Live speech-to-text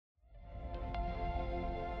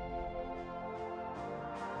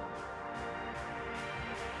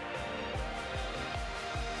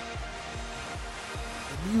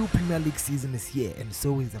new Premier League season is here, and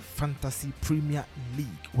so is the Fantasy Premier League.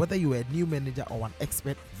 Whether you're a new manager or an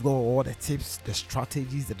expert, you've got all the tips, the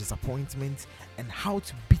strategies, the disappointments, and how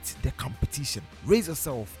to beat the competition. Raise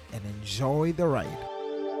yourself and enjoy the ride.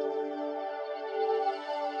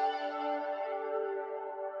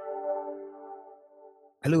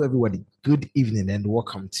 Hello, everybody. Good evening, and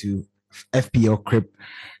welcome to FPL Crib.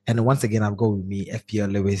 And once again, I've got with me FPL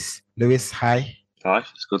Lewis. Lewis, hi. Hi,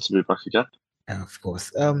 it's good to be back again. Of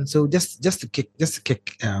course. So just to kick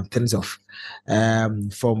things off,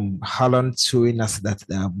 from Haaland showing us that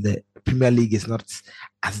the Premier League is not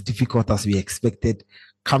as difficult as we expected,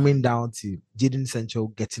 coming down to Jadon Sancho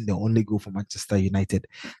getting the only goal for Manchester United.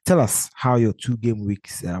 Tell us how your 2-game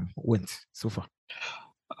weeks went so far.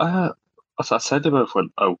 I'd say they both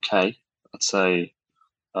went okay. I'd say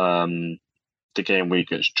the game week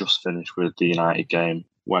that's just finished with the United game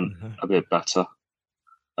went a bit better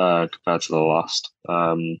compared to the last.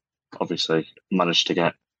 Obviously, managed to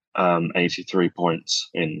get 83 points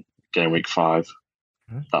in game week 5.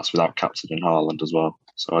 That's without captaining Haaland as well,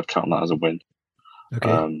 so I'd count that as a win.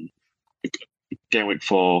 Okay. Game week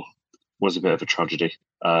 4 was a bit of a tragedy.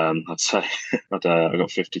 I'd say I got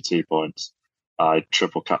 52 points. I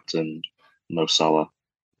triple captained Salah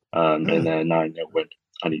in their 9-0 win,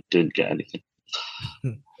 and he didn't get anything.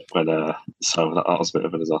 So that was a bit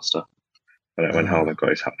of a disaster. When Haaland got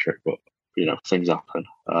his hat trick, but things happen.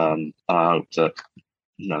 And I hope that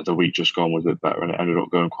the week just gone was a bit better, and it ended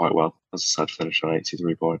up going quite well. As I said, finished on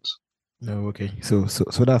 83 points. No, okay. So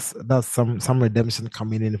that's some redemption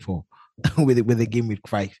coming in for with the game week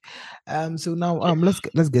 5. So now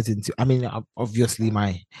let's get into. I mean, obviously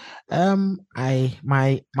my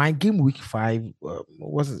my game week 5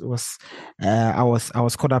 was I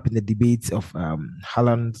was caught up in the debates of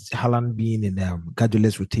Haaland being in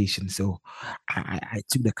Guardiola's rotation. So I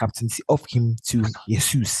took the captaincy of him to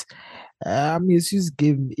Jesus. Jesus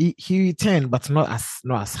he returned, but not as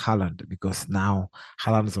Haaland, because now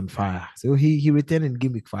Haaland is on fire. So he returned in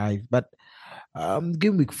game week 5, but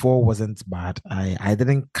game week 4 wasn't bad. I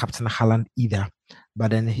didn't captain Haaland either,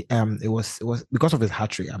 but then it was because of his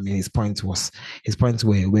hat trick. I mean, his points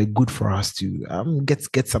were good for us to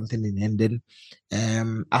get something in. And then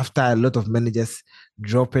after a lot of managers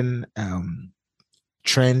dropping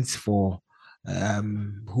trends for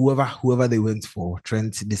whoever they went for,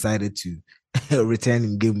 Trent decided to return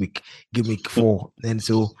in game week 4, and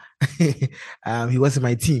so he was in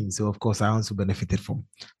my team. So of course I also benefited from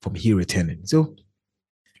he returning. So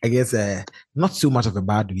I guess not so much of a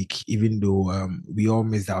bad week, even though we all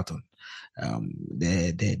missed out on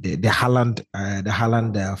the Haaland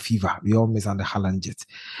fever. We all missed on the Haaland jet.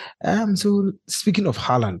 So speaking of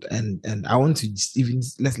Haaland, and I want to just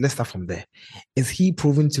let's start from there. Is he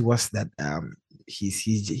proving to us that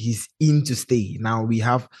he's in to stay? Now we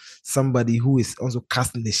have somebody who is also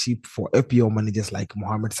casting the ship for FPL managers like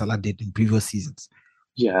Mohamed Salah did in previous seasons.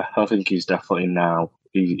 Yeah, I think he's definitely now.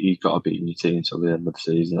 He's got to be in your team until the end of the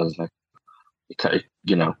season, hasn't he?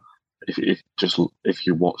 If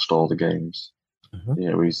you watched all the games,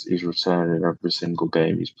 he's returning in every single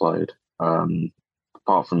game he's played.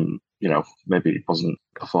 Apart from maybe he wasn't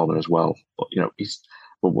performing as well, but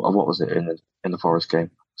what was it in the Forest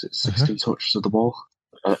game? Was it 16 touches of the ball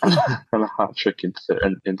and a hat trick in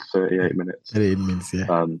 38 minutes? 38 minutes,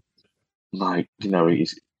 yeah.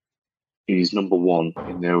 He's number 1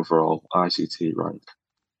 in the overall ICT rank.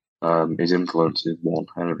 His influence is 1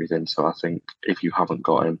 and everything. So I think if you haven't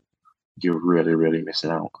got him, you're really, really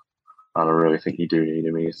missing out. And I really think you do need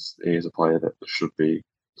him. He is a player that should be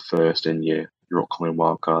first in your upcoming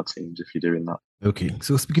wildcard teams if you're doing that. Okay,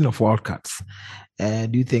 so speaking of wildcards,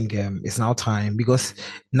 do you think it's now time? Because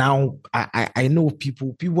now I know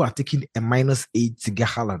people are taking a -8 to get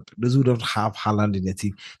Haaland. Those who don't have Haaland in the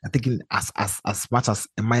team are taking as much as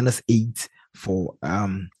a -8 for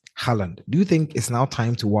Haaland. Do you think it's now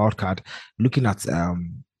time to wildcard? Looking at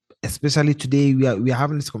especially today, we are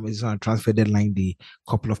having this conversation on transfer deadline day.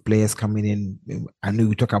 Couple of players coming in. I know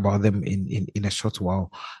we talk about them in a short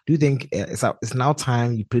while. Do you think it's now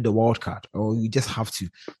time you play the wild card, or you just have to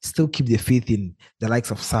still keep the faith in the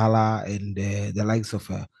likes of Salah and the likes of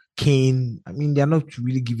Kane? I mean, they're not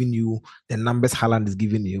really giving you the numbers Haaland is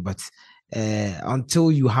giving you, but until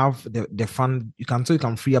you have the fund, you can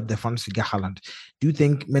free up the funds to get Haaland. Do you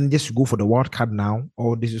think managers should go for the wild card now,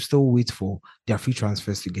 or they should still wait for their free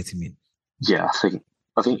transfers to get him in? Yeah,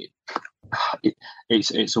 I think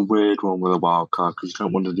it's a weird one with a wild card because you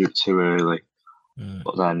don't want to do it too early.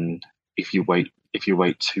 But then if you wait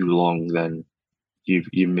too long, then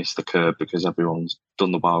you miss the curve because everyone's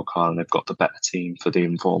done the wild card and they've got the better team for the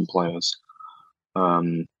informed players.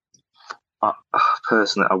 I,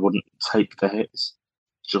 personally, I wouldn't take the hits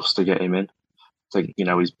just to get him in. I think,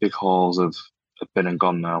 his big hauls have been and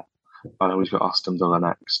gone now. I know he's got Aston Villa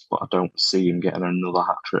next, but I don't see him getting another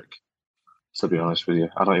hat trick. To be honest with you,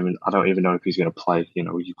 I don't even know if he's going to play.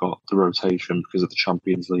 You've got the rotation because of the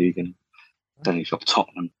Champions League, and then he's got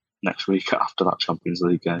Tottenham next week after that Champions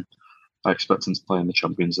League game. I expect him to play in the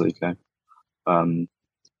Champions League game. Um,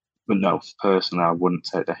 but no, personally, I wouldn't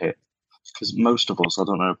take the hit because most of us, I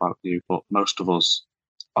don't know about you, but most of us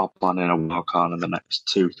are planning a wildcard in the next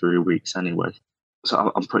 2, 3 weeks anyway.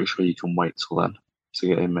 So I'm pretty sure you can wait till then to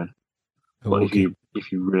get him in. But Oh, okay.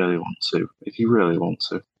 if you really want to,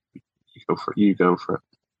 you go for it. You go for it.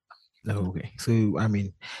 Okay, so I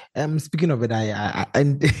mean, speaking of it, I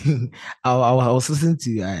and I was listening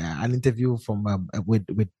to an interview from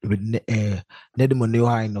Ned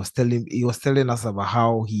Monioha, and he was telling us about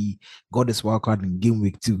how he got this wild card in game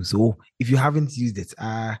week 2. So if you haven't used it,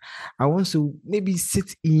 I want to maybe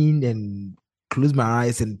sit in and close my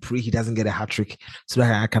eyes and pray he doesn't get a hat trick, so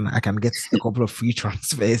that I can get a couple of free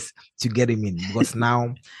transfers to get him in, because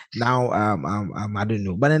now I don't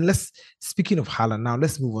know. But then let's speaking of Haaland, now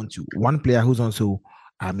let's move on to one player who's also,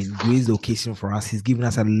 I mean, graced the occasion for us. He's given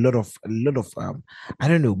us a lot of I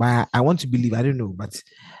don't know, but I want to believe, I don't know, but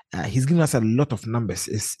he's given us a lot of numbers.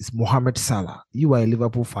 It's Mohamed Salah. You are a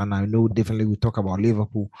Liverpool fan. I know definitely we talk about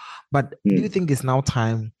Liverpool, but do you Hmm. think it's now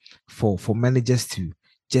time for managers to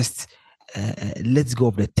just let's go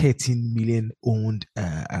of the 13 million owned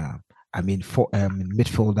I mean for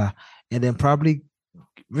midfielder, and then probably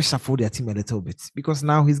reshuffle their team a little bit, because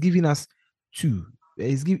now he's giving us two.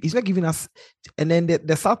 He's not giving us, and then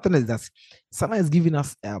the sad thing is that Salah is giving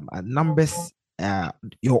us numbers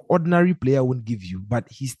your ordinary player won't give you, but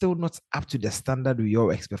he's still not up to the standard we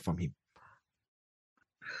all expect from him.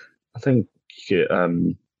 I think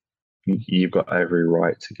um, you've got every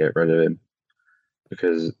right to get rid of him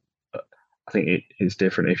because I think it's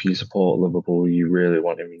different. If you support Liverpool, you really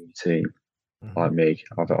want him in your team. Mhm. Like me,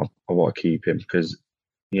 I want to keep him because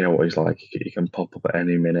you know what he's like. He can pop up at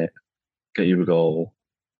any minute, get you a goal,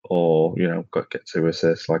 or get 2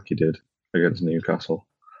 assists like he did against Newcastle.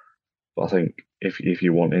 But I think if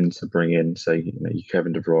you want him to bring in, say, your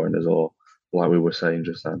Kevin De Bruyne or like we were saying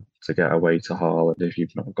just then, to get away to Haaland if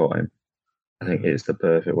you've not got him, I think Mhm. it's the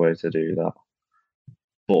perfect way to do that.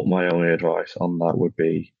 But my only advice on that would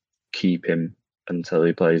be keep him until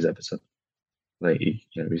he plays Everton. I think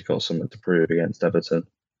he's got something to prove against Everton,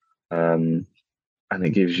 um, and it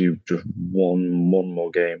gives you just one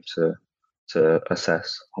more game to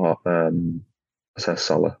assess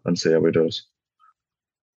Salah and see how he does.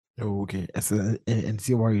 Oh, okay. So, and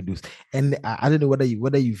see what you do. And I don't know whether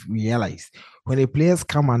you've realized, when the players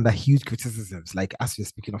come under huge criticisms, like as we're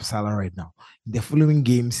speaking of Salah right now, the following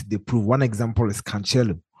games they prove. One example is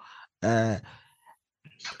Cancelo. Uh,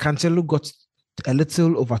 Cancelo got a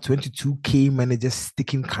little over 22K managers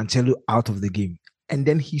sticking Cancelo out of the game, and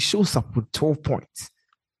then he shows up with 12 points.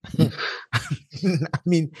 I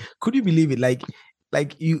mean, could you believe it? Like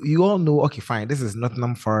you all know, okay, fine, this is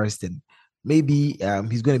Nottingham Forest, and maybe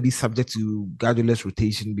he's going to be subject to Guardiola's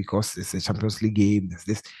rotation because it's a Champions League game. There's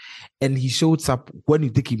this, and he shows up when you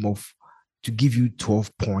take him off to give you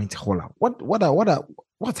 12 point holler.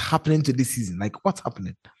 What's happening to this season? Like, what's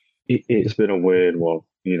happening? It's been a weird one.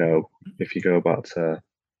 If you go back to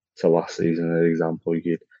last season, as an example,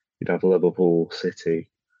 you'd have Liverpool, City,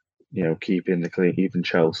 keeping the clean, even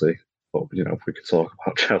Chelsea. But if we could talk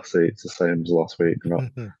about Chelsea, it's the same as last week.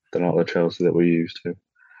 They're not the Chelsea that we're used to.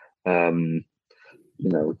 Um,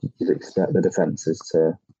 you'd expect the defences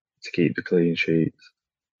to keep the clean sheets,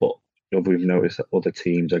 but we've noticed that other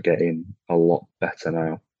teams are getting a lot better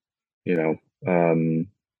now. You know, um,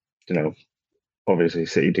 you know, obviously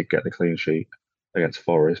City did get the clean sheet against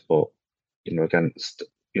Forest, but against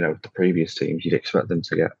the previous teams, you'd expect them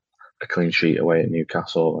to get a clean sheet away at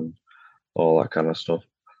Newcastle and all that kind of stuff.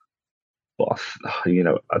 But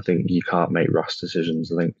I think you can't make rash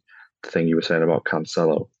decisions. I think the thing you were saying about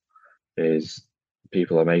Cancelo is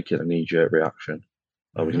people are making a knee-jerk reaction.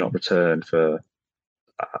 Oh, he's Mhm. not returned for.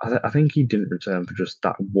 I think he didn't return for just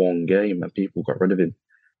that one game, and people got rid of him.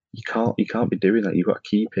 You can't be doing that. You've got to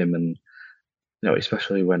keep him, and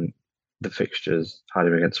especially when the fixtures had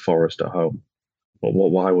him against Forest at home. But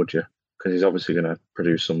why would you? Because he's obviously going to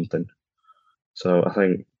produce something. So I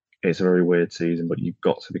think it's a very weird season, but you've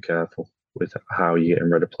got to be careful with how you're getting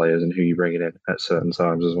rid of players and who you're bringing in at certain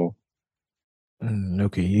times as well.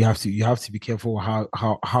 Okay, you have to be careful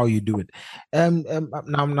how you do it.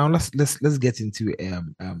 Now let's get into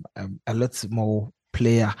a lot more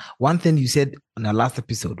player. One thing you said on the last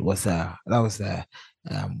episode was the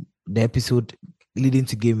episode. leading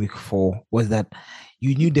to game week 4 was that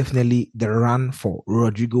you knew definitely the run for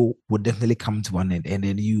Rodrigo would definitely come to an end, and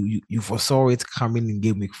then you foresaw it coming in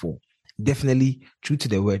game week 4. Definitely true to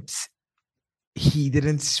the words, he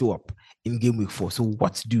didn't show up in game week 4. So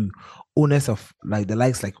what do owners of like the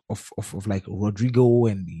likes like of like Rodrigo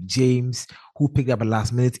and James who picked up a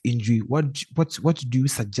last minute injury? What do you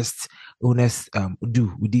suggest owners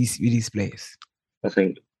do with these players? I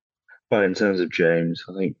think, well, in terms of James,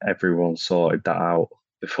 I think everyone sorted that out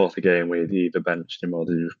before the game. We either benched him or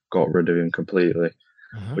they just got rid of him completely.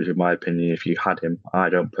 Uh-huh. Which, in my opinion, if you had him, I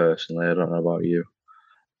don't personally, I don't know about you,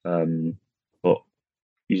 um, but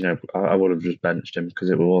I would have just benched him because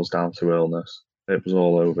it was down to illness. It was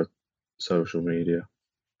all over social media.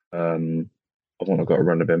 I wouldn't have got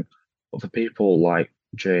rid of him. But for people like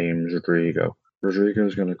James,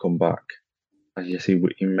 Rodrigo's going to come back. And yes, he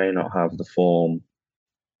may not have the form,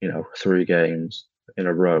 3 games in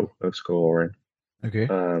a row of scoring. Okay.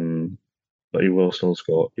 But he will still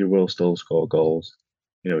score. He will still score goals.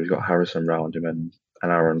 He's got Harrison round him and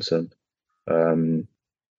Aronson. Um,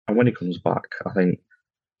 and when he comes back, I think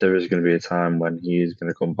there is going to be a time when he is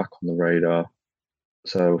going to come back on the radar.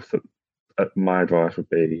 So my advice would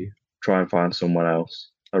be try and find someone else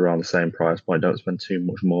around the same price point. Don't spend too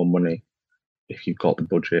much more money if you've got the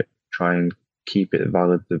budget. Try and keep it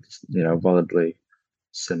validly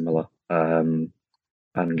similar, and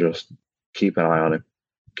just keep an eye on him.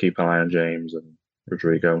 Keep an eye on James and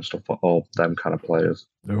Rodrigo and stuff, all them kind of players.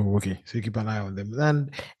 Oh, okay. So you keep an eye on them,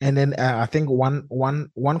 and then I think one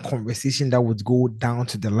conversation that would go down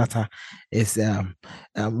to the latter is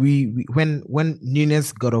we when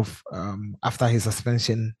Nunes got off after his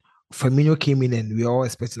suspension, Firmino came in, and we all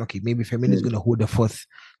expecting, okay, maybe Firmino is Mm. going to hold the fourth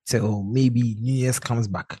till maybe Nunes comes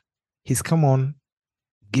back. He's come on,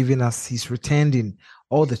 giving us, he's returned in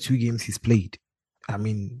all the 2 games he's played. I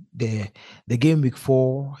mean, the game week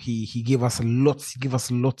 4, he gave us lots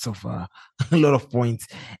of a lot of points,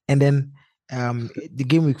 and then the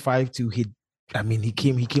game week 5 too. I mean, he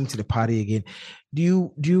came to the party again.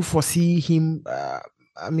 Do you foresee him?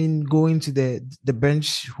 I mean, going to the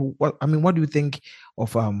bench. What do you think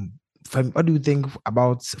of what do you think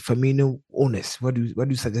about Firmino owners? What do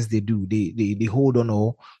you suggest they do? They hold on,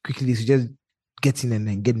 or quickly they should just get in and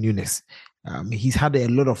then get newness. He's had a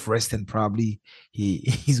lot of rest, and probably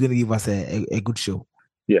he's going to give us a good show.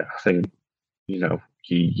 Yeah, I think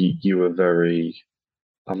you were very.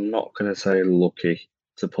 I'm not going to say lucky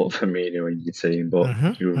to put Firmino in your team, but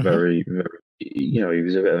Mm-hmm, you were mm-hmm. very, very. He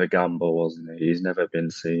was a bit of a gamble, wasn't he? He's never been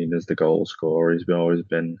seen as the goal scorer. Always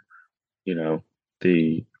been, you know,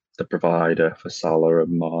 the the provider for Salah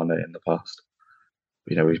and Mane in the past.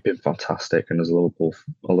 He's been fantastic, and as a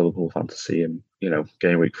Liverpool fan to see him,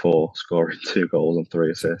 game week 4 scoring 2 goals and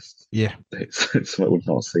 3 assists, Yeah. it's something we've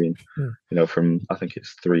not seen. Mm. From I think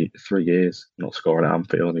it's three years not scoring at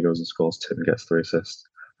Anfield, and he goes and scores 2 and gets 3 assists,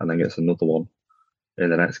 and then gets another one in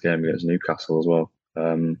the next game against Newcastle as well.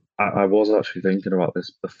 I was actually thinking about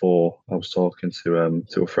this before. I was talking to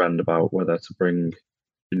a friend about whether to bring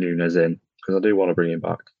Nunes in because I do want to bring him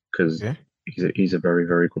back because Yeah. he's a very,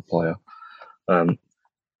 very good player. Um,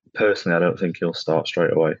 Personally, I don't think he'll start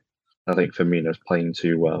straight away. I think Firmino's playing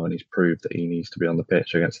too well, and he's proved that he needs to be on the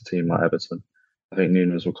pitch against a team like Everton. I think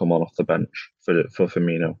Nunes will come on off the bench for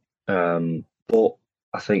Firmino. But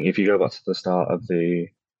I think if you go back to the start of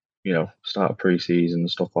pre-season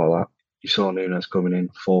and stuff like that, you saw Nunes coming in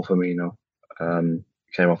for Firmino.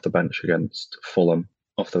 Came off the bench against Fulham,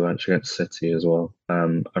 off the bench against City as well,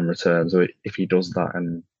 and returns. So if he does that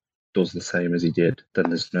and does the same as he did, then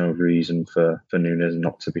there's no reason for Nunes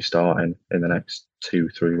not to be starting in the next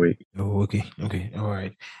 2-3 weeks. Oh, okay, okay, all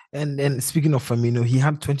right. And speaking of Firmino, he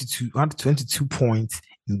had 22 points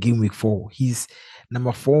in game week 4. He's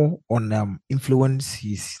number 4 on influence.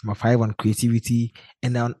 He's number 5 on creativity,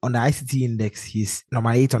 and on the ICT index, he's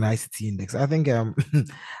number 8 on the ICT index. I think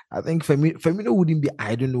I think Firmino wouldn't be.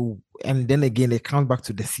 I don't know. And then again, it comes back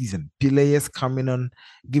to the season. Players coming on,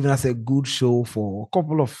 giving us a good show for a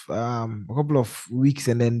couple of weeks,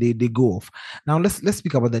 and then they go off. Now let's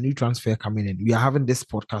speak about the new transfer coming in. We are having this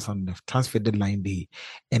podcast on the transfer deadline day,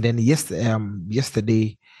 and then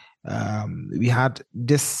yesterday we had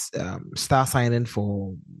this star signing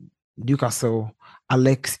for Newcastle,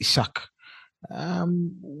 Alex Ishak.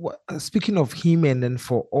 Speaking of him, and then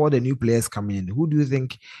for all the new players coming in, who do you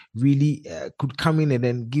think really could come in and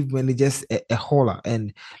then give managers a hauler?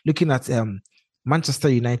 And looking at Manchester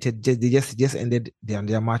United, they just ended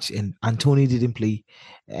their match, and Anthony didn't play.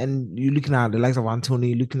 And you're looking at the likes of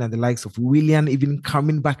Anthony, looking at the likes of Willian, even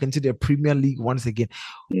coming back into the Premier League once again.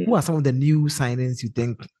 Who Mm. are some of the new signings you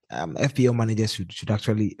think FPL managers should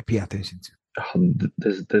actually pay attention to?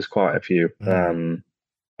 There's quite a few. Mm,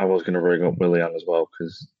 I was going to bring up Willian as well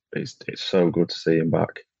because it's so good to see him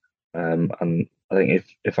back. And I think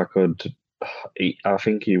if I could, I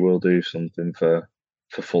think he will do something for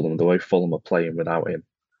Fulham. The way Fulham are playing without him,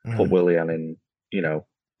 put mm, Willian in, you know,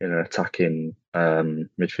 in an attacking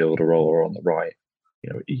midfielder role or on the right.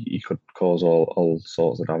 He could cause all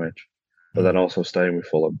sorts of damage. But then mm. also staying with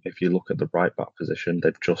Fulham, if you look at the right back position,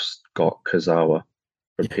 they've just got Kazawa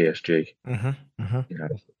from Yeah. PSG. Mm-hmm, mm-hmm, You know,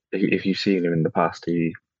 if you've seen him in the past,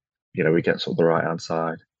 he gets up the right hand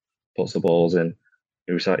side, puts the balls in.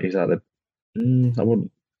 He's like the I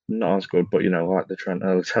wouldn't not as good, but like the Trent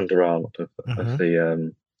Alexander-Arnold of mm-hmm.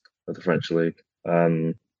 the French league.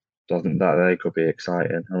 So I think that they could be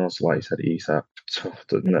exciting, and also like you said, Isak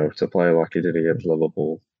to play like he did against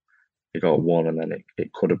Liverpool. He got one, and then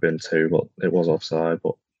it could have been two, but it was offside.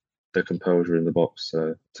 But the composure in the box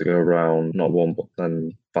to go around not one, but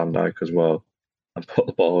then Van Dijk as well, and put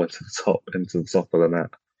the ball into the top of the net.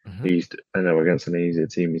 Mm-hmm. He's against an easier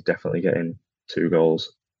team, he's definitely getting 2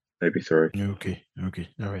 goals, maybe 3. Okay, okay,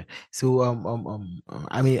 all right. So,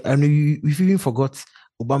 I mean, I know we've even forgot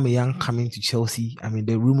Aubameyang coming to Chelsea. I mean,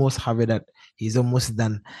 the rumors have it that he's almost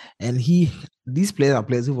done, and these players are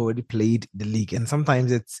players who've already played the league, and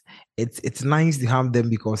sometimes it's nice to have them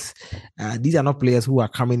because these are not players who are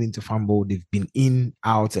coming into football. They've been in,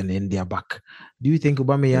 out, and then they're back. Do you think Mm.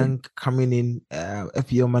 Aubameyang coming in,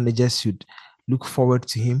 FPL managers should look forward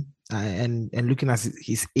to him? And looking at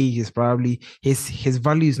his age is probably his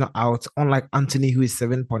value is not out. Unlike Anthony, who is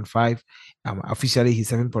 7.5, officially he's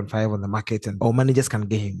 7.5 on the market, and all managers can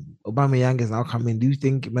get him. Aubameyang is now coming. Do you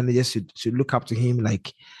think managers should look up to him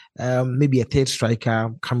like maybe a third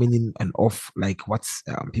striker coming in and off like what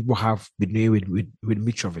people have been doing with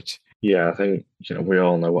Mitrovic? Yeah, I think we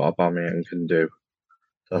all know what Aubameyang can do.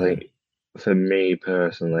 So I Mm, think for me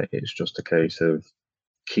personally, it's just a case of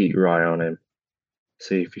keep your eye on him,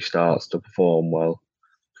 see if he starts to perform well,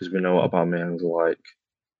 because we know what Aubameyang's like.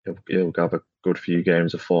 He'll have a good few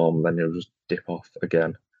games of form, then he'll just dip off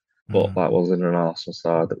again. But mm, that was in an Arsenal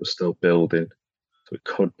side that was still building, so it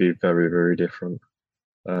could be very, very different.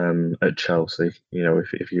 At Chelsea,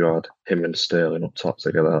 if you had him and Sterling up top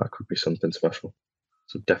together, that could be something special.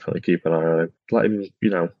 So definitely keep an eye on him. Let him,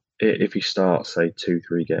 if he starts, say 2,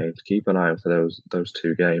 3 games, keep an eye on for those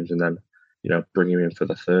 2 games, and then bring him in for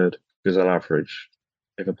the third. Because on average,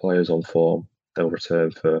 if a player's on form, they'll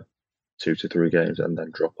return for 2 to 3 games and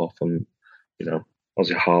then drop off. And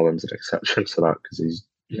obviously Haaland's an exception to that because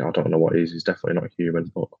I don't know what he is. He's definitely not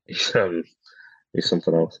human, but he's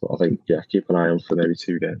something else. But I think keep an eye on for maybe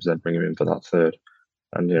 2 games, then bring him in for that third.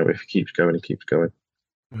 And if he keeps going, he keeps going.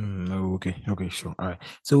 oh, okay, okay, sure, all right.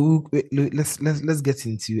 So let's get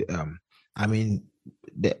into I mean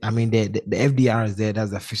the FDR is there.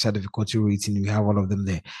 That's the official difficulty rating. We have all of them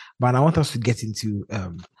there, but I want us to get into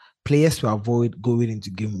players to avoid going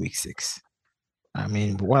into game week 6. I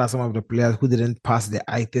mean, what are some of the players who didn't pass the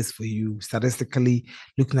eye test for you statistically?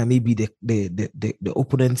 Looking at maybe the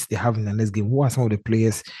opponents they have in the next game, who are some of the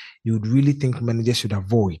players you would really think managers should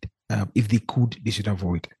avoid? If they could, they should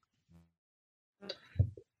avoid.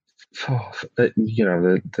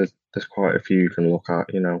 There's quite a few you can look at.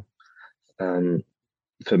 Um,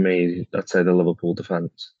 for me, I'd say the Liverpool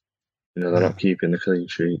defence. They're not Mm, keeping the clean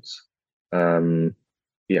sheets. Um,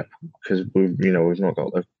 yeah, because we've not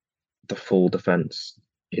got the full defence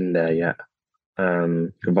in there yet.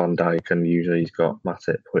 Van Dijk, and usually he's got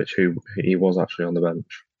Matip, who he was actually on the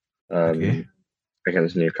bench okay. um,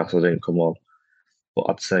 against Newcastle, didn't come on. But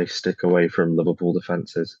I'd say stick away from Liverpool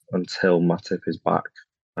defences until Matip is back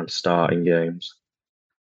and starting games.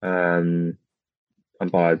 Um,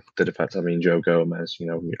 and by the defence, I mean Joe Gomez,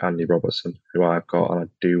 Andy Robertson, who I've got and I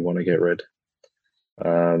do want to get rid.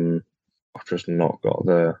 Um, I've just not got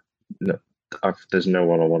no, there's no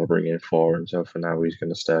one I want to bring in for him, so for now he's going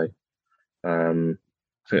to stay. Um,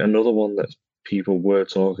 I think another one that people were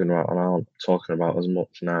talking about and aren't talking about as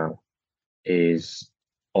much now is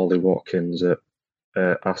Ollie Watkins at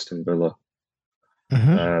Aston Villa.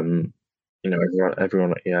 Mm-hmm. Um,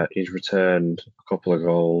 everyone, yeah, he's returned a couple of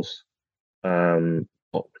goals.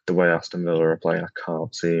 But with the way Aston Villa are playing, I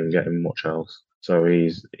can't see him getting much else. So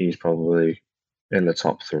he's probably in the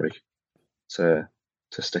top 3 to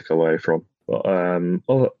stick away from. But other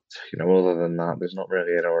than that, there's not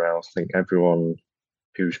really anywhere else. I think everyone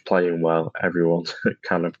who's playing well, everyone's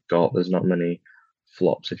kind of got. There's not many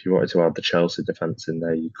flops. If you wanted to add the Chelsea defence in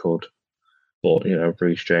there, you could. But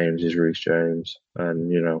Reece James is Reece James,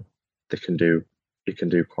 and they can do he can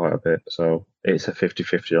do quite a bit. So it's a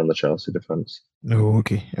 50-50 on the Chelsea defence. Oh,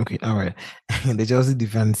 okay, okay, all right. The Chelsea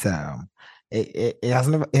defense, it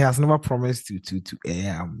has never promised to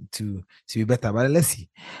be better. But let's see.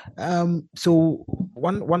 So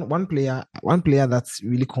one player that's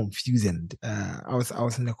really confusing. I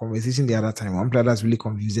was in a conversation the other time. One player that's really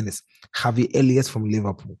confusing is Javi Elliott from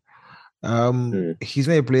Liverpool. Hmm. He's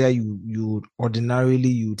not a player you ordinarily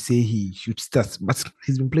you'd say he should start, but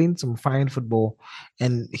he's been playing some fine football,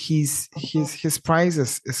 and his price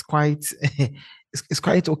is quite it's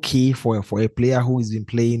quite okay for a player who has been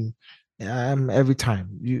playing every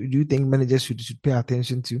time. Do you think managers should pay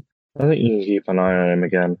attention to? I think you can keep an eye on him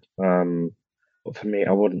again. But for me,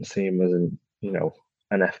 I wouldn't see him as an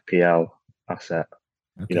FPL asset.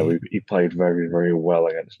 Okay. He played very, very well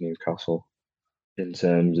against Newcastle in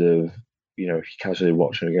terms of, if you're casually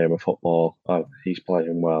watching a game of football, oh, he's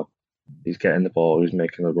playing well. He's getting the ball, he's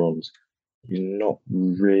making the runs. He's not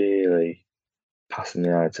really passing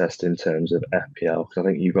the eye test in terms of FPL because I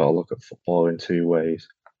think you've got to look at football in two ways,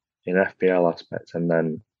 in FPL aspect and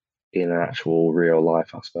then in an actual real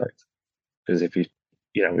life aspect. Because if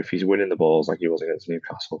he's winning the balls like he was against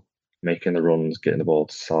Newcastle, making the runs, getting the ball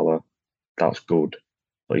to Salah, that's good.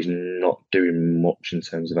 But he's not doing much in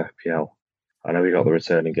terms of FPL. I know he got the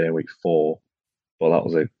return in game week 4, but that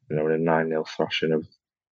was a 9-0 thrashing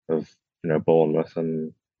of Bournemouth,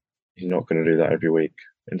 and he's not going to do that every week.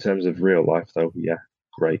 In terms of real life, though, yeah,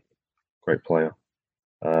 great, great player,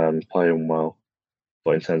 playing well.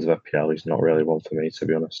 But in terms of FPL, he's not really one for me, to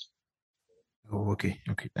be honest. Oh, okay,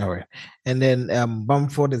 okay, all right. And then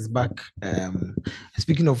Bamford is back.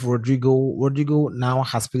 Speaking of Rodrigo, Rodrigo now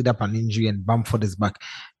has picked up an injury, and Bamford is back.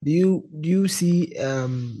 Do you see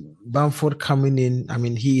Bamford coming in? I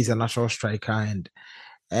mean, he is a natural striker,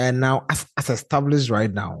 and now as established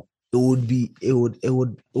right now,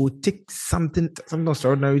 it would take something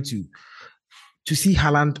extraordinary to see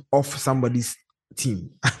Haaland off somebody's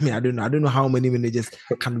team. I mean, I don't know how many managers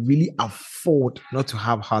can really afford not to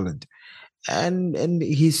have Haaland, and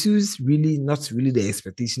Jesus really not really the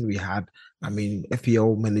expectation we had. I mean,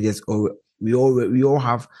 FPL managers, or we all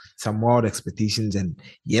have some wild expectations, and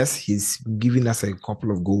yes, he's giving us a couple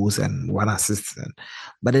of goals and one assist,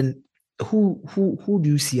 but then who do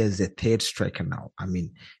you see as the third striker now? I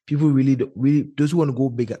mean, people really those who want to go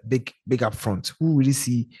big up front. Who really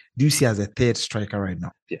do you see as a third striker right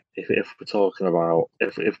now? Yeah, if we're talking about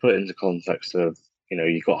if put it into context of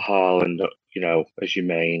you got Haaland, as your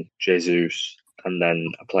main Jesus, and then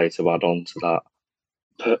a player to add on to that.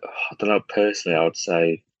 I don't know. Personally, I would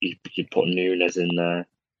say you'd put Nunes in there.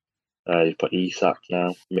 You put Isak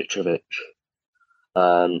now, Mitrovic.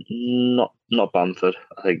 Not Bamford.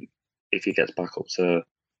 I think if he gets back up to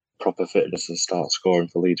proper fitness and starts scoring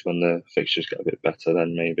for Leeds when the fixtures get a bit better,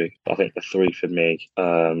 then maybe. But I think the three for me,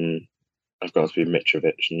 have got to be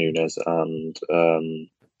Mitrovic, Nunes, and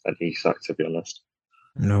Isak. To be honest.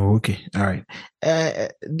 No, okay, all right.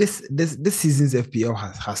 This season's FPL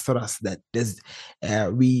has taught us that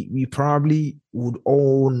we probably would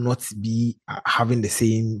all not be having the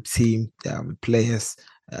same players.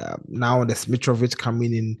 Now there's Mitrovic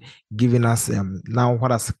coming in, giving us now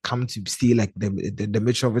what has come to stay like the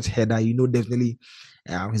Mitrovic header. Definitely,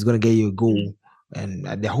 he's gonna get you a Mm. goal. And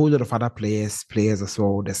the whole lot of other players as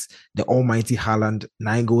well. There's the almighty Haaland,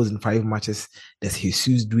 9 goals in 5 matches. There's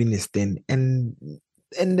Jesus doing his thing, and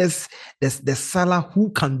there's Salah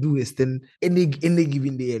who can do his thing any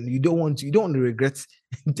given day, and you don't want to regret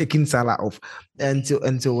taking Salah off. And so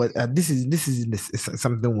this is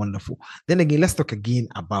something wonderful. Then again, let's talk again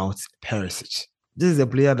about Perisic. This is a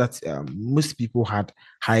player that most people had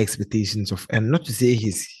high expectations of, and not to say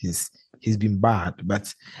he's been bad,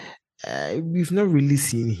 but we've not really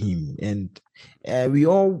seen him, and we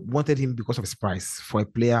all wanted him because of his price for a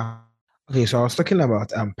player. Okay, so I was talking about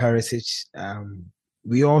Perisic.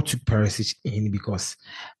 We all took Perisic in because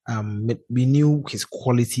we knew his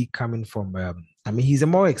quality coming from. I mean, he's a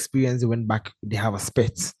more experienced went back. They have a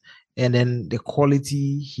spets, and then the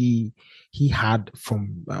quality he had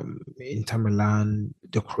from Inter Milan,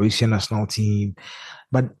 the Croatian national team,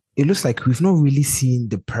 but it looks like we've not really seen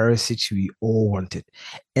the Perisic we all wanted,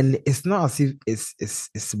 and it's not as if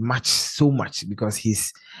it's much so much because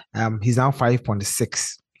he's now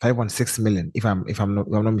 5.6 million, if I'm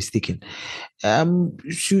not mistaken.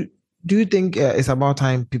 Should Do you think it's about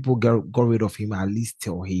time people got rid of him, at least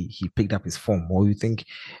till he picked up his form, or you think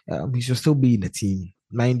he should still be in the team?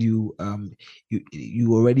 Mind you,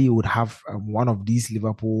 you already would have one of these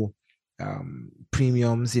Liverpool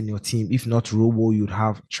premiums in your team. If not Robo, you'd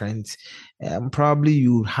have Trent. Probably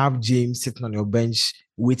you have James sitting on your bench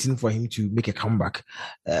waiting for him to make a comeback.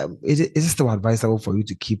 Is it still advisable for you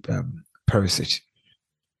to keep Perisic?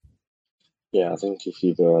 Yeah, I think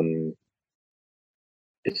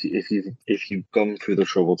if you've gone through the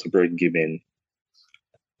trouble to bring him in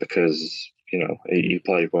because he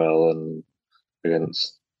played well and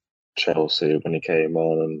against Chelsea when he came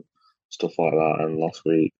on and stuff like that, and last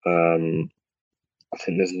week, I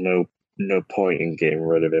think there's no point in getting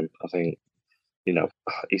rid of him. I think you know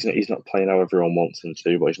he's not playing how everyone wants him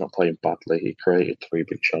to, but he's not playing badly. He created three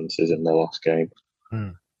big chances in the last game.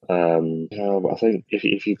 Mm. But I think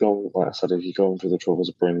if you go, like I said, if you're going through the trouble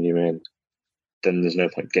to bring him in, then there's no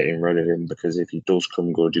point getting rid of him because if he does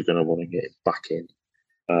come good, you're going to want to get him back in.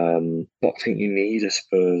 But I think you need a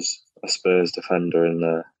Spurs defender in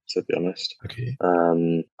there, to be honest. Okay.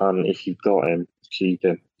 And if you've got him, keep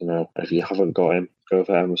him. If you haven't got him, go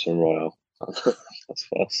for Emerson Royal. That's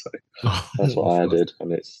what I say. That's what Of I course. did,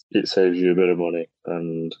 and it saves you a bit of money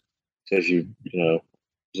and saves you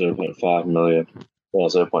 0.5 million or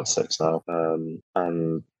 0.6 now.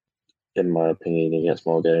 And in my opinion, he gets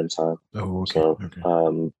more game time. Oh, okay. So Okay.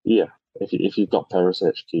 yeah, if you've got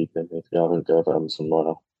Perisic, keep him. If you haven't, go for Emerson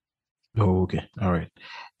Royal. Oh, okay. All right.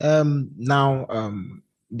 Now,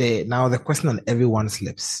 the question on everyone's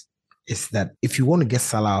lips is that if you want to get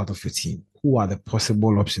Salah out of your team, who are the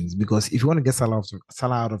possible options? Because if you want to get Salah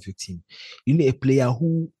out of your team, you need a player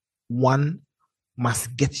who one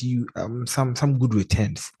must get you some good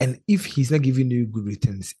returns. And if he's not giving you good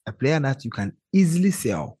returns, a player that you can easily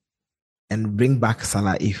sell and bring back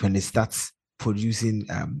Salah if when it starts producing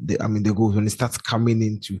the goals, when it starts coming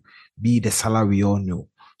in to be the Salah we all know.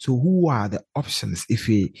 So who are the options if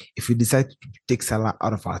we decide to take Salah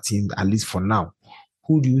out of our team, at least for now?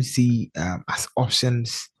 Who do you see as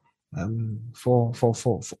options for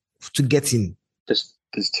to get in? There's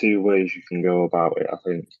two ways you can go about it. I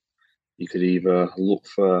think you could either look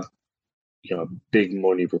for big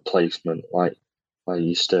money replacement like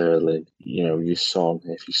your Sterling, your Son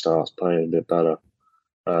if he starts playing a bit better,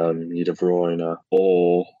 your De Bruyne,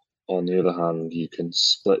 or on the other hand, you can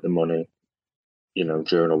split the money,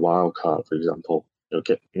 during a wild card, for example. You'll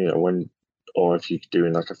get, when, or if you're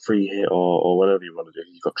doing like a free hit or whatever you want to do,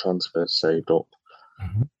 you've got transfers saved up.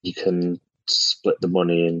 Mhm. You can split the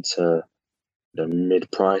money into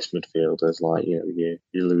mid-price midfielders like your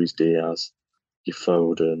Luis Diaz, your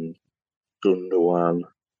Foden, Gundogan,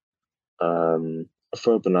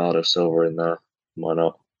 throw Bernardo Silva in there. Why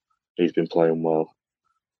not? He's been playing well.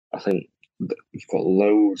 I think you've got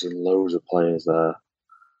loads and loads of players there.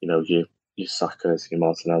 Your Sakas, your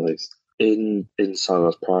Martinellis. In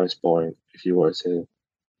Salah's price point, if you wanted to,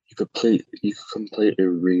 you could completely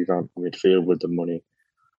revamp midfield with the money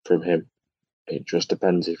from him. It just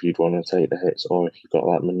depends if you'd want to take the hits or if you've got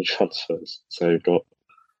that many transfers saved up.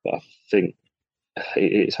 But I think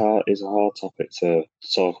it's a hard topic to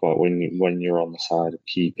talk about when you're on the side of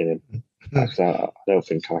keeping him. Mhm. Because I don't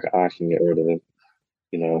think I can get rid of him.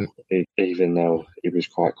 Even though he was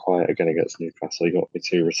quite quiet again against Newcastle, he got me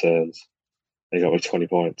two returns. He got me 20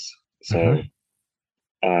 points. So Mhm.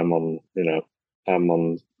 I'm on, I'm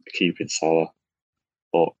on keeping Salah.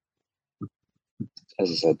 But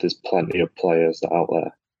as I said, there's plenty of players that are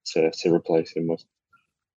out there to replace him with.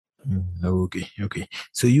 Okay, okay.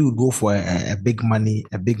 So you would go for a big money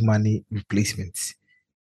replacement,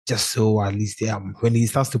 just so at least when he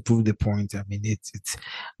starts to prove the point. I mean, it's.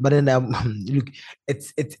 But then look,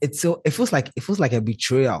 so it feels like a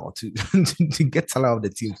betrayal to to get Salah of the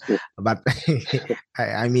team. But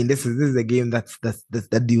I mean, this is a game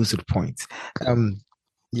that deals with points. Um,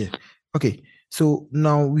 yeah. Okay. So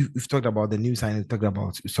now we've talked about the new sign. We talked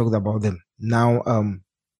about them. Now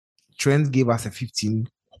Trent gave us a 15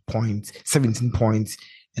 points, 17 points,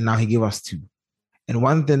 and now he gave us two. And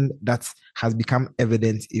one thing that has become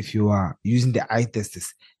evident if you are using the eye test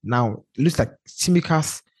is now it looks like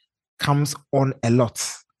Tsimikas comes on a lot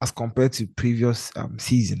as compared to previous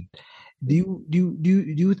season. Do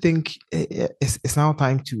you think it's now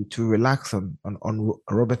time to relax on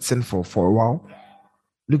Robertson for a while?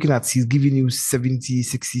 Looking at he's giving you 70,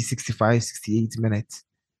 60, 65, 68 minutes.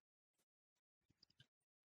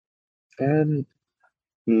 Um,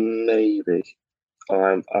 Maybe.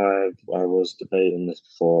 I was debating this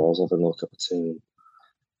before. I was having a look at the team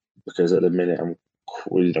because at the minute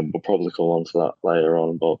we'll probably come on to that later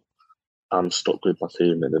on, but I'm stuck with my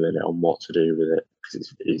team at the minute on what to do with it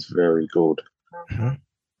because it's very good, Mhm.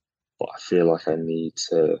 but I feel like I need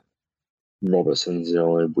to. Robertson's the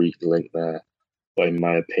only weak link there, but in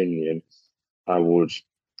my opinion, I would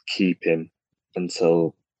keep him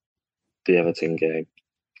until the Everton game.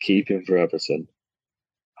 Keep him for Everton,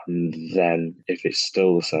 and then if it's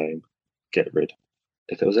still the same, get rid.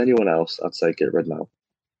 If it was anyone else, I'd say get rid now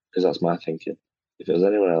because that's my thinking. If it was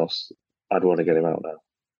anyone else, I'd want to get him out now.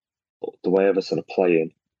 But the way Everton are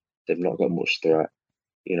playing, they've not got much threat.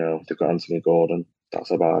 They've got Anthony Gordon.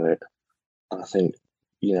 That's about it. And I think,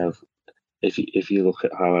 you know, if you look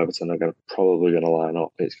at how Everton are probably going to line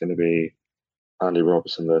up, it's going to be Andy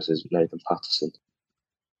Robertson versus Nathan Patterson.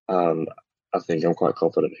 And I think I'm quite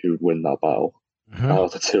confident who would win that battle Mhm. out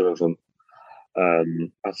of the two of them.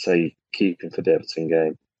 I'd say keep him for the Everton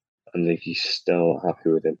game, and if you're still not happy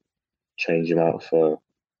with him, change him out for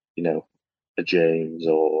you know a James,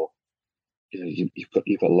 or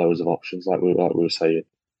you've got loads of options like we were saying.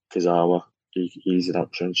 Kizawa, he's an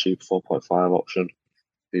option, cheap 4.5 option,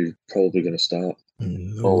 who's probably going to start.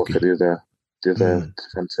 Or look at Okay. the other Mm.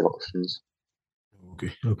 defensive options.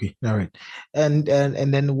 Okay, okay, all right. And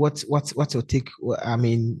then what's your take? I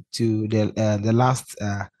mean, to the last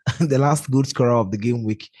the last good scorer of the game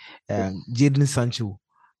week, Jadon Sancho.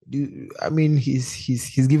 I mean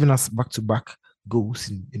he's given us back to back goals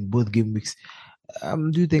in both game weeks.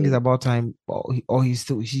 Do you think it's Mm. about time, or he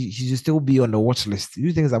should still be on the watch list? Do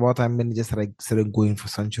you think it's about time managers started going for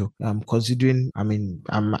Sancho? Considering, I mean,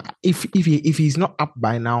 if he's not up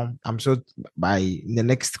by now, I'm sure by the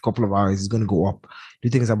next couple of hours he's going to go up. Do you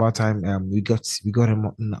think it's about time? We got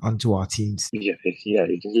him onto our teams. Yeah,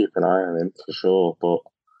 you can keep an eye on him for sure, but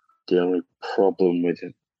the only problem with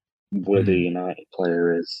a Mm, United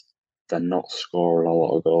player is they're not scoring a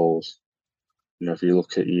lot of goals. If you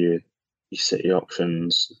look at your City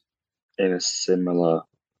options in a similar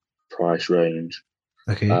price range,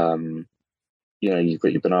 okay. um, you've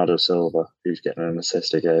got your Bernardo Silva, who's getting an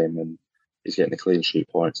assist a game and he's getting the clean sheet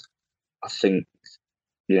points. I think,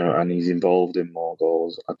 and he's involved in more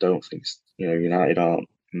goals. I don't think, United aren't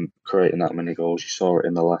creating that many goals. You saw it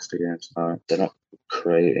in the Leicester game tonight. They're not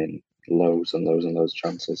creating loads and loads and loads of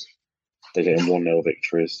chances. They're getting 1-0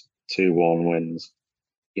 victories, 2-1 wins.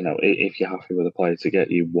 If you're happy with a player to get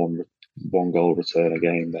you one goal return a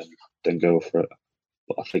game, then go for it.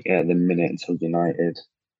 But I think at the minute until United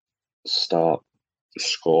start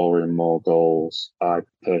scoring more goals, I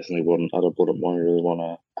personally wouldn't really want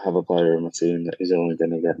to have a player in my team that is only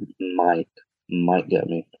going to might get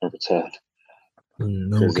me a return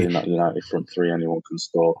because Okay. in that United front three anyone can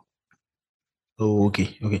score. Oh,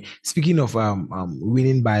 okay, okay. Speaking of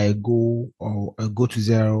winning by a goal or a goal to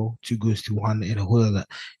zero, 2 goals to 1, and a whole lot,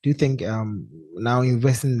 do you think now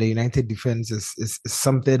investing in the United defense is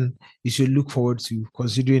something you should look forward to,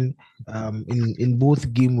 considering in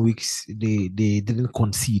both game weeks they didn't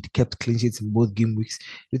concede, kept clean sheets in both game weeks. Do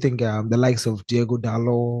you think the likes of Diego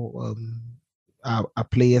Dallo are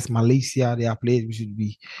players, Malaysia, they are players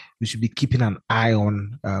we should be keeping an eye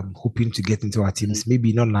on, hoping to get into our Mhm. teams.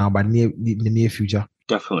 Maybe not now, but in the near future.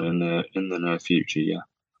 Definitely in the near future, yeah.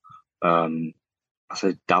 Um, I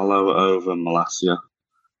say Dallo over Malacia.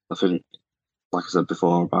 I think, like I said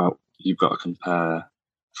before, about you've got to compare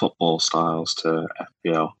football styles to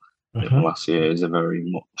FPL. I think Mhm. Malacia is a very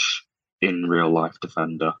much in real life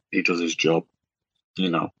defender. He does his job. You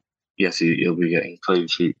know, yes, he'll be getting clean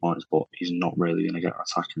sheet points, but he's not really going to get an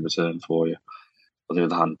attack in return for you. On the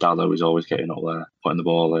other hand, Dallo is always getting up there, putting the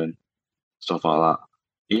ball in, stuff like that.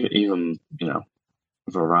 Even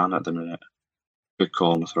Varane at the minute, big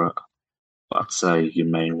corner threat. But I'd say your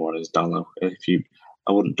main one is Dallo.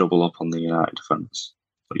 I wouldn't double up on the United defence,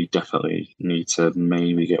 but you definitely need to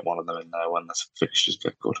maybe get one of them in there when the fixtures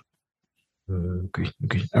get good. Okay,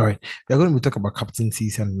 okay, all right. We're going to talk about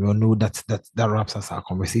captaincies, and we all know that wraps us our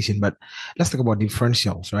conversation. But let's talk about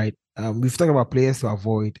differentials, right? We've talked about players to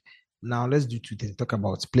avoid. Now let's do two things. Talk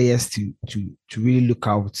about players to really look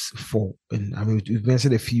out for. And I mean, we've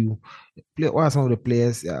mentioned a few. What are some of the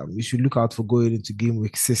players you should look out for going into game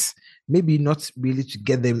week 6? Maybe not really to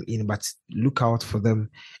get them in, but look out for them.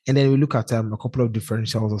 And then we look at a couple of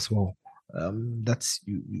differentials as well. That's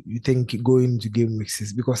you think going into game week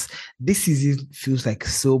 6, because this season feels like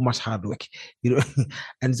so much hard work, you know.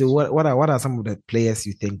 And so, what are some of the players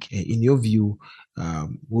you think, in your view,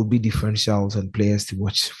 will be differentials and players to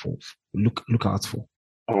watch for, look out for?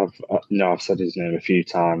 I've said his name a few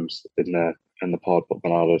times in the pod, but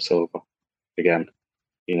Bernardo Silva again.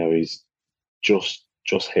 He's just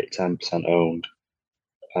hit 10% owned,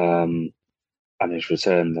 um, and he's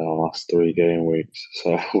returned in the last 3 game weeks.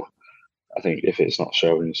 So I think if it's not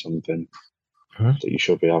showing something Huh? that you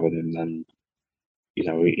should be having him, then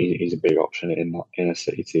he's a big option in a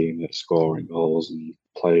City team that's scoring goals and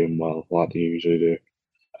playing well like they usually do.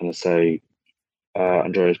 And I say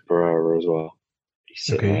Andreas Pereira as well. He's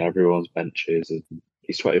sitting on Okay. everyone's benches. And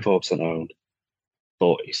he's 24% owned,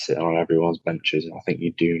 but he's sitting on everyone's benches. And I think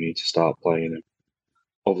you do need to start playing him.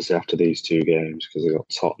 Obviously, after these 2 games, because they've got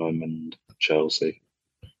Tottenham and Chelsea.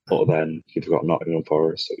 But then you've got Nottingham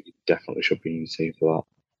Forest, so you definitely should be in the team for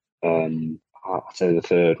that. I'd say the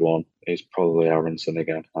third one is probably Aronson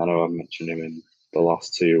again. I know I've mentioned him in the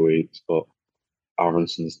last 2 weeks, but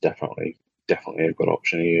Aronson's definitely a good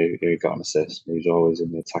option. He got an assist. He's always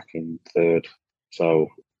in the attacking third. So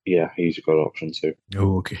yeah, he's a good option too.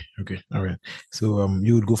 Oh, okay, okay, all right. So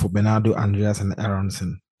you would go for Bernardo, Andreas, and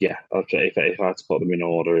Aronson. Yeah, okay. If I had to put them in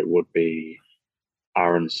order, it would be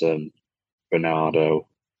Aronson, Bernardo,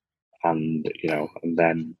 and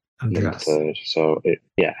then number Andreas. third. So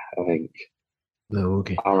yeah, I think Oh,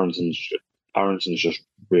 okay. Aronson's Aronson's just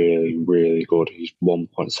really, really good. He's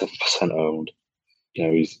 1.7% owned.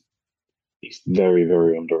 He's very,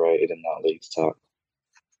 very underrated in that league tag.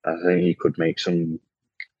 I think he could make some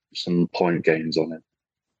point gains on him.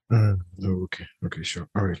 Oh, okay, okay, sure,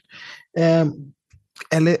 all right. Um,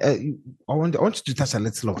 I want you to touch a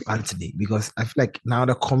little of Anthony because I feel like now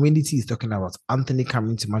the community is talking about Anthony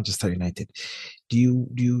coming to Manchester United.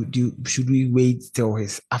 Should we wait till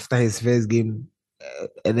his after his first game,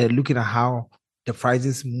 and then looking at how the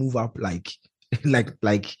prices move up like we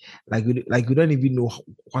don't even know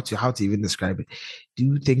how to even describe it. Do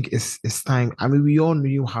you think it's time? I mean, we all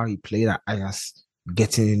knew how he played at Ajax,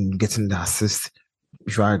 getting the assist,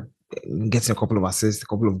 sure, getting a couple of assists, a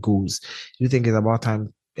couple of goals. Do you think it's about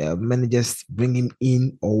time managers bring him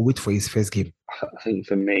in or wait for his first game? I think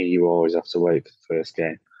for me, you always have to wait for the first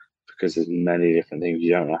game because there's many different things.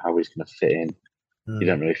 You don't know how he's going to fit in. You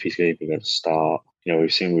don't know if he's even going to start.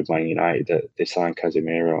 We've seen with Man United that they signed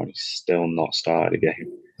Casemiro and he's still not started a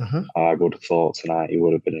game. I would have thought tonight he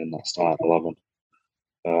would have been in that start 11.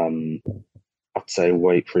 I'd say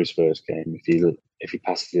wait for his first game. If he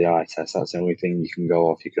passes the eye test, that's the only thing you can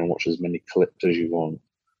go off. You can watch as many clips as you want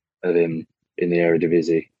of him in the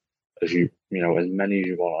Eredivisie as many as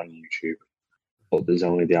you want on YouTube. But there's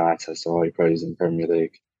only the eye test of how he plays in Premier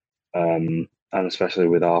League, and especially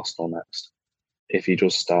with Arsenal next. If he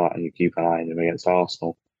does start and you keep an eye on him against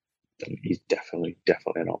Arsenal, then he's definitely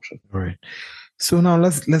an option. All right. So now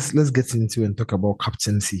let's get into and talk about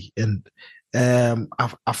captaincy. And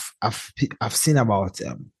I've seen about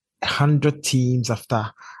 100 teams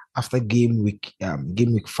after game week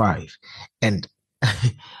 5, and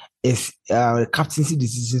it's captaincy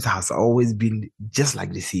decisions has always been just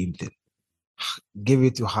like the same thing. Give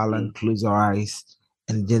it to Haaland, close your eyes,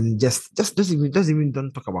 and then just even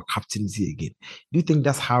don't talk about captaincy again. Do you think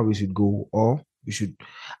that's how we should go, or we should?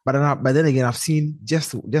 But then again, I've seen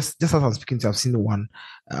just as I'm speaking to, I've seen the one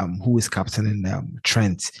who is captaining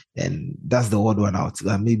Trent, and that's the odd one out.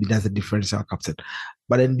 Maybe that's a differential captain.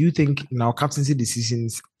 But then, do you think now captaincy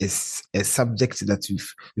decisions is a subject that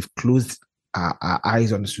we've closed our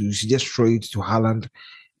eyes on? So we should just throw it to Haaland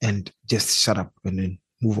and just shut up and then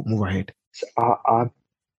move ahead. So I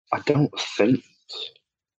don't think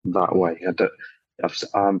that way.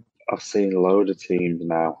 I've seen a load of teams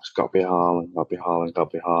now. It's got to be Haaland, got to be Haaland, got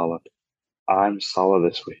to be Haaland. I'm Salah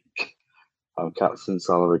this week. I'm captain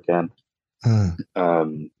Salah again.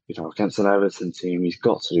 Against an Everton team, he's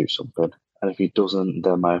got to do something. And if he doesn't,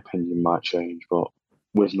 then my opinion might change. But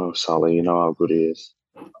with no Salah, you know how good he is,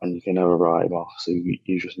 and you can never write him off. So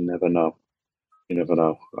you just never know. You never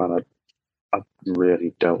know. And I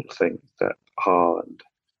really don't think that Haaland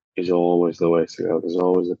is always the way to go. There's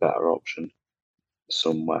always a better option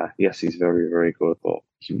somewhere. Yes, he's very, very good, but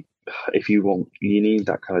if you need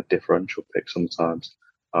that kind of differential pick sometimes.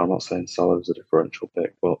 I'm not saying Salah's a differential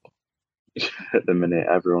pick, but at the minute,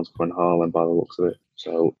 everyone's going Haaland by the looks of it.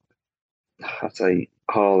 So I'd say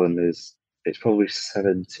it's probably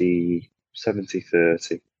 70-30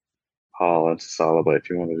 Haaland to Salah, but if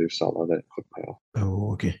you want to do Salah, then it could pay off.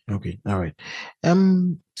 Oh, okay, all right.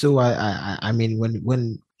 So I mean,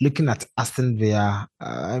 when looking at Aston Villa,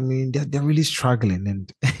 I mean they're really struggling,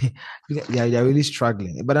 and yeah, they're really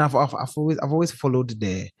struggling. But I've always followed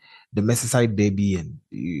the Merseyside derby, and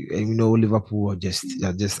Liverpool they're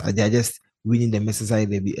just winning the Merseyside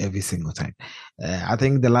derby every single time. I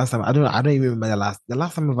think the last time I don't even remember the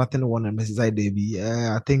last time Everton won a Merseyside derby.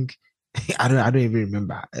 I think I don't even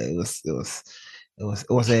remember. It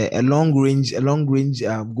was a long range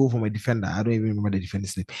goal from a defender. I don't even remember the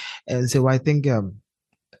defender's name. And so I think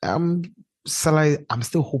um Salah, I'm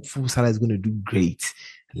still hopeful Salah is going to do great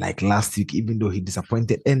like last week, even though he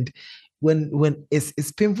disappointed. And when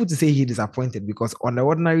it's painful to say he disappointed because on an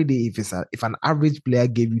ordinary day, if an average player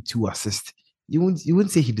gave you 2 assists, you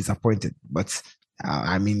wouldn't say he disappointed. But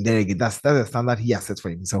I mean, there again, that's a standard he has set for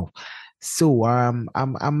himself. So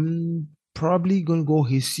I'm probably gonna go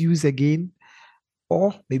Jesus again,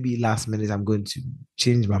 or maybe last minute I'm going to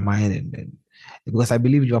change my mind and because I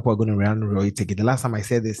believe Liverpool are going to run Roy again. The last time I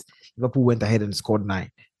said this, Liverpool went ahead and scored 9.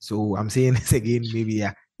 So I'm saying this again, maybe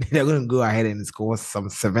yeah, they're going to go ahead and score some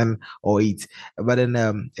 7 or 8. But then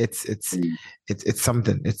Mm. it's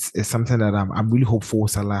something. It's something that I'm really hopeful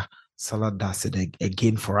Salah does it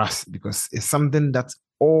again for us, because it's something that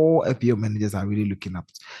all FPL managers are really looking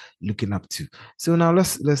up to. So now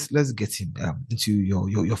let's get into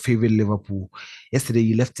your favorite Liverpool. Yesterday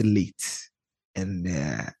you left it late. And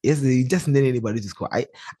yesterday, you just needed anybody to score. At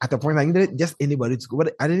the point I needed just anybody to score.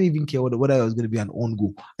 But I didn't even care whether I was going to be an own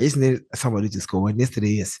goal. I just needed somebody to score. And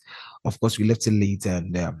yesterday, yes, of course, we left it late,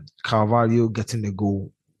 and Carvalho getting the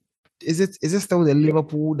goal. Is it still the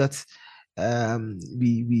Liverpool that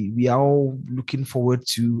we are all looking forward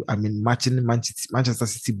to? I mean, matching Manchester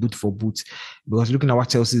City boot for boot, because looking at what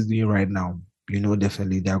Chelsea is doing right now,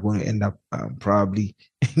 definitely they are going to end up probably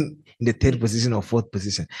in the third Mm. position or fourth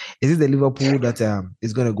position. Is it the Liverpool that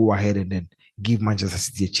is going to go ahead and then give Manchester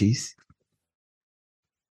City a chase?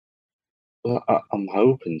 Well, I'm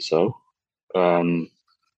hoping so. Um,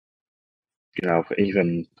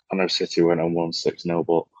 even I know City went on 1-6-0,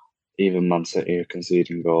 but even Man City are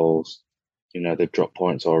conceding goals. They've dropped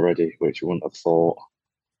points already, which you wouldn't have thought.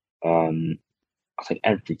 Um, I think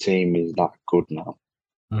every team is that good now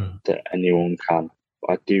Mm. that anyone can.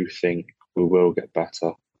 But I do think we will get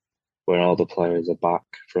better when all the players are back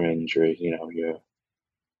from injury. Our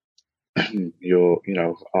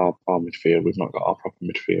midfield. We've not got our proper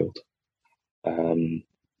midfield. And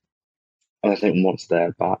I think once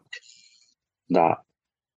they're back, that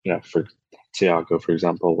for Thiago, for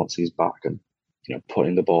example, once he's back and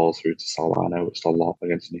putting the ball through to Salah, I know it's a lot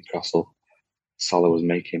against Newcastle. Salah was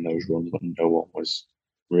making those runs, but no one was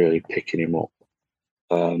really picking him up.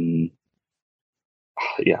 Um,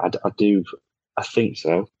 yeah, I do. I think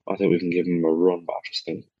so. I think we can give him a run, but I just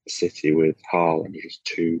think City with Haaland are just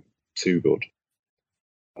too good.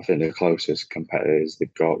 I think the closest competitors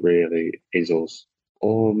they've got really is us,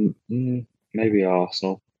 or maybe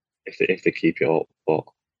Arsenal if they keep it up. But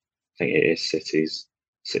I think it is City's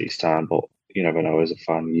time. But you never know. As a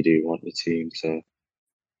fan, you do want your team to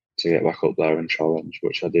get back up there and challenge,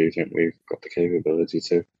 which I do think we've got the capability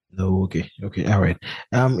to. No, okay, all right.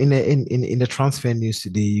 In the transfer news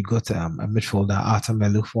today, you got a midfielder, Arthur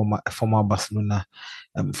Melo, former Barcelona,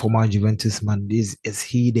 former Juventus man. Is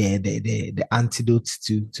he the antidote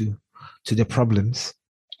to the problems?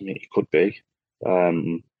 I mean, it could be.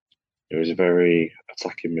 Um, he was a very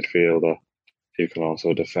attacking midfielder who can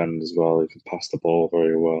also defend as well. He can pass the ball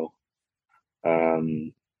very well.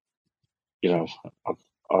 Um, you know, I,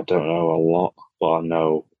 I don't know a lot, but I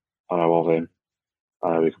know of him.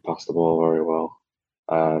 I know he can pass the ball very well.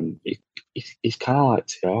 He's kind of like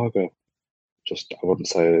Thiago. Just I wouldn't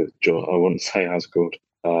say as good.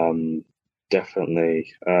 Um,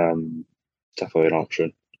 definitely, definitely an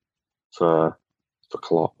option for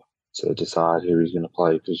Klopp to decide who he's going to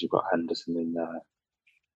play because you've got Henderson in there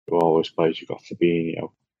who always plays. You've got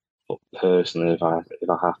Fabinho. But personally, if I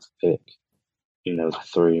have to pick, the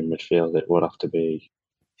three in midfield, it would have to be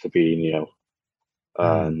Fabinho,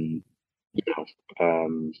 Mm. um, you know,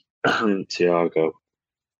 um, Thiago,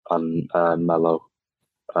 and Melo.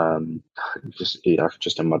 I could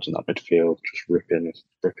just imagine that midfield just ripping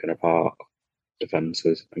apart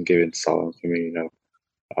defenses and giving Salah and Firmino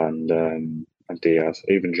and Diaz,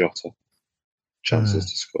 even Jota, chances Mm.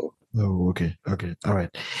 to score. Oh, okay, all right.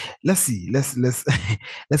 Let's see. Let's let's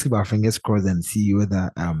keep our fingers crossed and see whether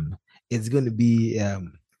it's going to be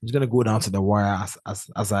it's going to go down to the wire,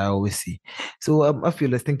 as I always see. So I feel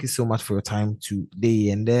let's thank you so much for your time today,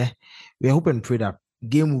 and we hope and pray that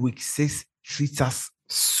game week 6 treats us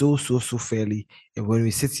so fairly. And when we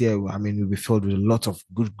sit here, I mean, we'll be filled with a lot of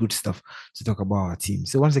good stuff to talk about our team.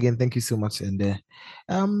 So once again, thank you so much, and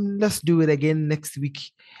let's do it again next week,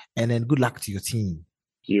 and then good luck to your team.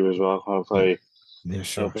 You as well. Yeah, yeah,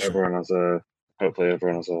 sure, Hopefully sure. everyone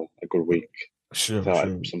has a good week. I Sure, feel like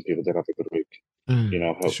sure. some people did have a good week.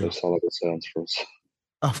 Hopefully Sure. Salah returns for us.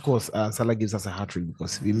 Of course, Salah gives us a hat trick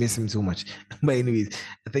because we miss him so much. But anyways,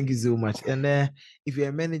 thank you so much. And if you're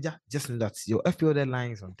a manager, just know that your FPL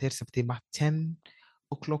deadline is on 3rd September, 10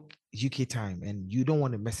 o'clock UK time, and you don't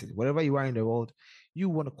want to miss it. Wherever you are in the world, you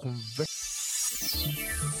want to convert.